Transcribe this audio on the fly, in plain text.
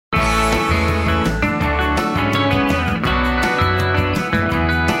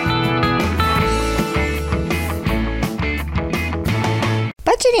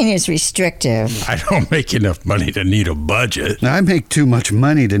Budgeting is restrictive. I don't make enough money to need a budget. I make too much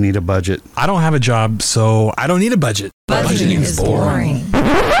money to need a budget. I don't have a job, so I don't need a budget. Budgeting is boring.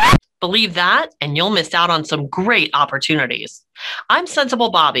 Believe that, and you'll miss out on some great opportunities. I'm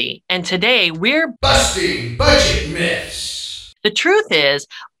Sensible Bobby, and today we're busting budget myths. The truth is,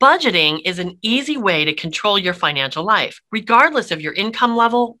 budgeting is an easy way to control your financial life, regardless of your income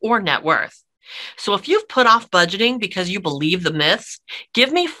level or net worth. So if you've put off budgeting because you believe the myths,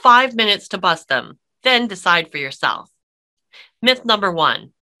 give me 5 minutes to bust them, then decide for yourself. Myth number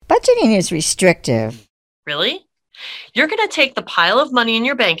 1. Budgeting is restrictive. Really? You're going to take the pile of money in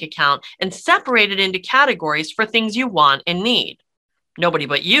your bank account and separate it into categories for things you want and need. Nobody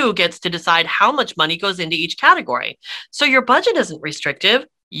but you gets to decide how much money goes into each category. So your budget isn't restrictive,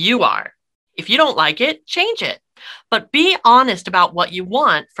 you are. If you don't like it, change it. But be honest about what you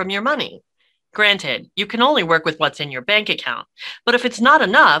want from your money. Granted, you can only work with what's in your bank account, but if it's not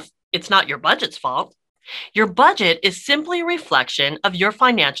enough, it's not your budget's fault. Your budget is simply a reflection of your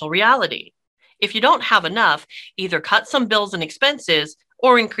financial reality. If you don't have enough, either cut some bills and expenses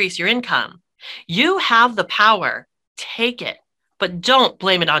or increase your income. You have the power. Take it, but don't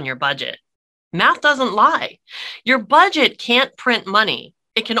blame it on your budget. Math doesn't lie. Your budget can't print money.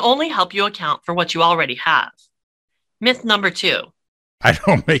 It can only help you account for what you already have. Myth number 2. I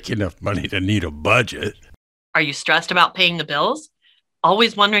don't make enough money to need a budget. Are you stressed about paying the bills?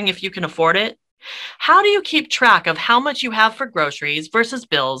 Always wondering if you can afford it? How do you keep track of how much you have for groceries versus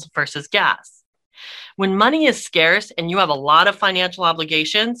bills versus gas? When money is scarce and you have a lot of financial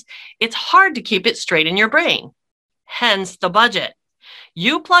obligations, it's hard to keep it straight in your brain. Hence the budget.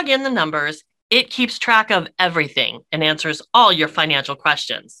 You plug in the numbers, it keeps track of everything and answers all your financial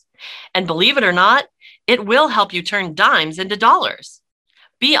questions. And believe it or not, it will help you turn dimes into dollars.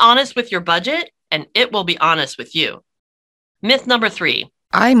 Be honest with your budget, and it will be honest with you. Myth number 3.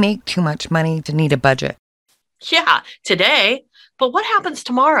 I make too much money to need a budget. Yeah, today. But what happens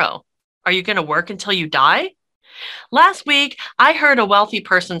tomorrow? Are you going to work until you die? Last week, I heard a wealthy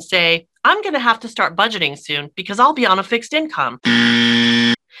person say, I'm going to have to start budgeting soon because I'll be on a fixed income.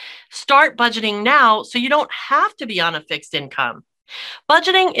 Start budgeting now so you don't have to be on a fixed income.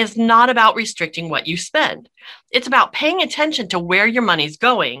 Budgeting is not about restricting what you spend. It's about paying attention to where your money's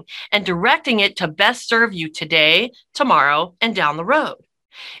going and directing it to best serve you today, tomorrow, and down the road.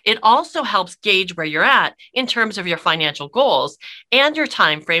 It also helps gauge where you're at in terms of your financial goals and your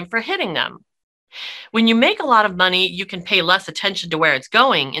time frame for hitting them. When you make a lot of money, you can pay less attention to where it's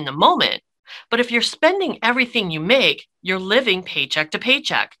going in the moment. But if you're spending everything you make, you're living paycheck to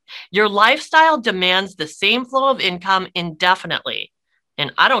paycheck. Your lifestyle demands the same flow of income indefinitely.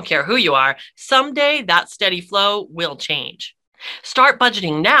 And I don't care who you are, someday that steady flow will change. Start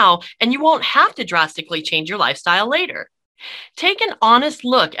budgeting now, and you won't have to drastically change your lifestyle later. Take an honest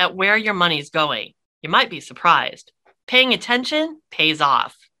look at where your money's going. You might be surprised. Paying attention pays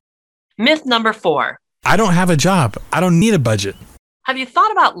off. Myth number 4. I don't have a job. I don't need a budget. Have you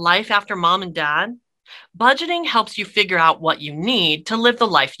thought about life after mom and dad? Budgeting helps you figure out what you need to live the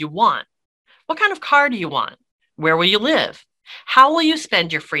life you want. What kind of car do you want? Where will you live? How will you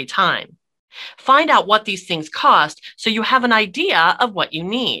spend your free time? Find out what these things cost so you have an idea of what you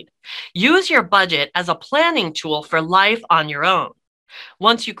need. Use your budget as a planning tool for life on your own.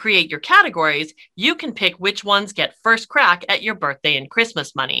 Once you create your categories, you can pick which ones get first crack at your birthday and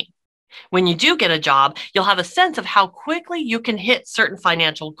Christmas money. When you do get a job, you'll have a sense of how quickly you can hit certain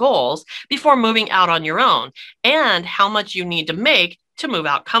financial goals before moving out on your own and how much you need to make to move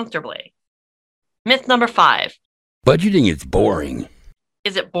out comfortably. Myth number 5. Budgeting is boring.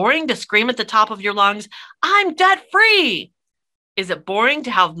 Is it boring to scream at the top of your lungs, I'm debt-free? Is it boring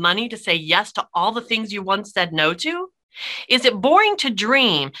to have money to say yes to all the things you once said no to? Is it boring to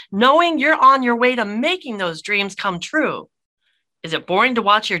dream, knowing you're on your way to making those dreams come true? Is it boring to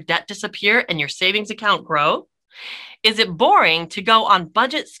watch your debt disappear and your savings account grow? Is it boring to go on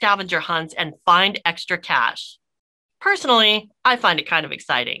budget scavenger hunts and find extra cash? Personally, I find it kind of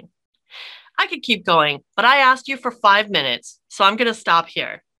exciting. I could keep going, but I asked you for 5 minutes, so I'm going to stop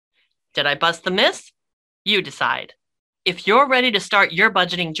here. Did I bust the myths? You decide. If you're ready to start your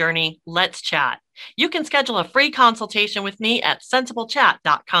budgeting journey, let's chat. You can schedule a free consultation with me at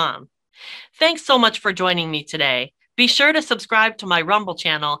sensiblechat.com. Thanks so much for joining me today. Be sure to subscribe to my Rumble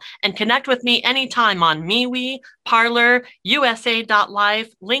channel and connect with me anytime on MeWe, Parler, USA.life,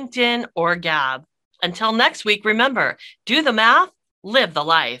 LinkedIn, or Gab. Until next week, remember, do the math, live the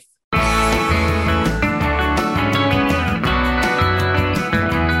life.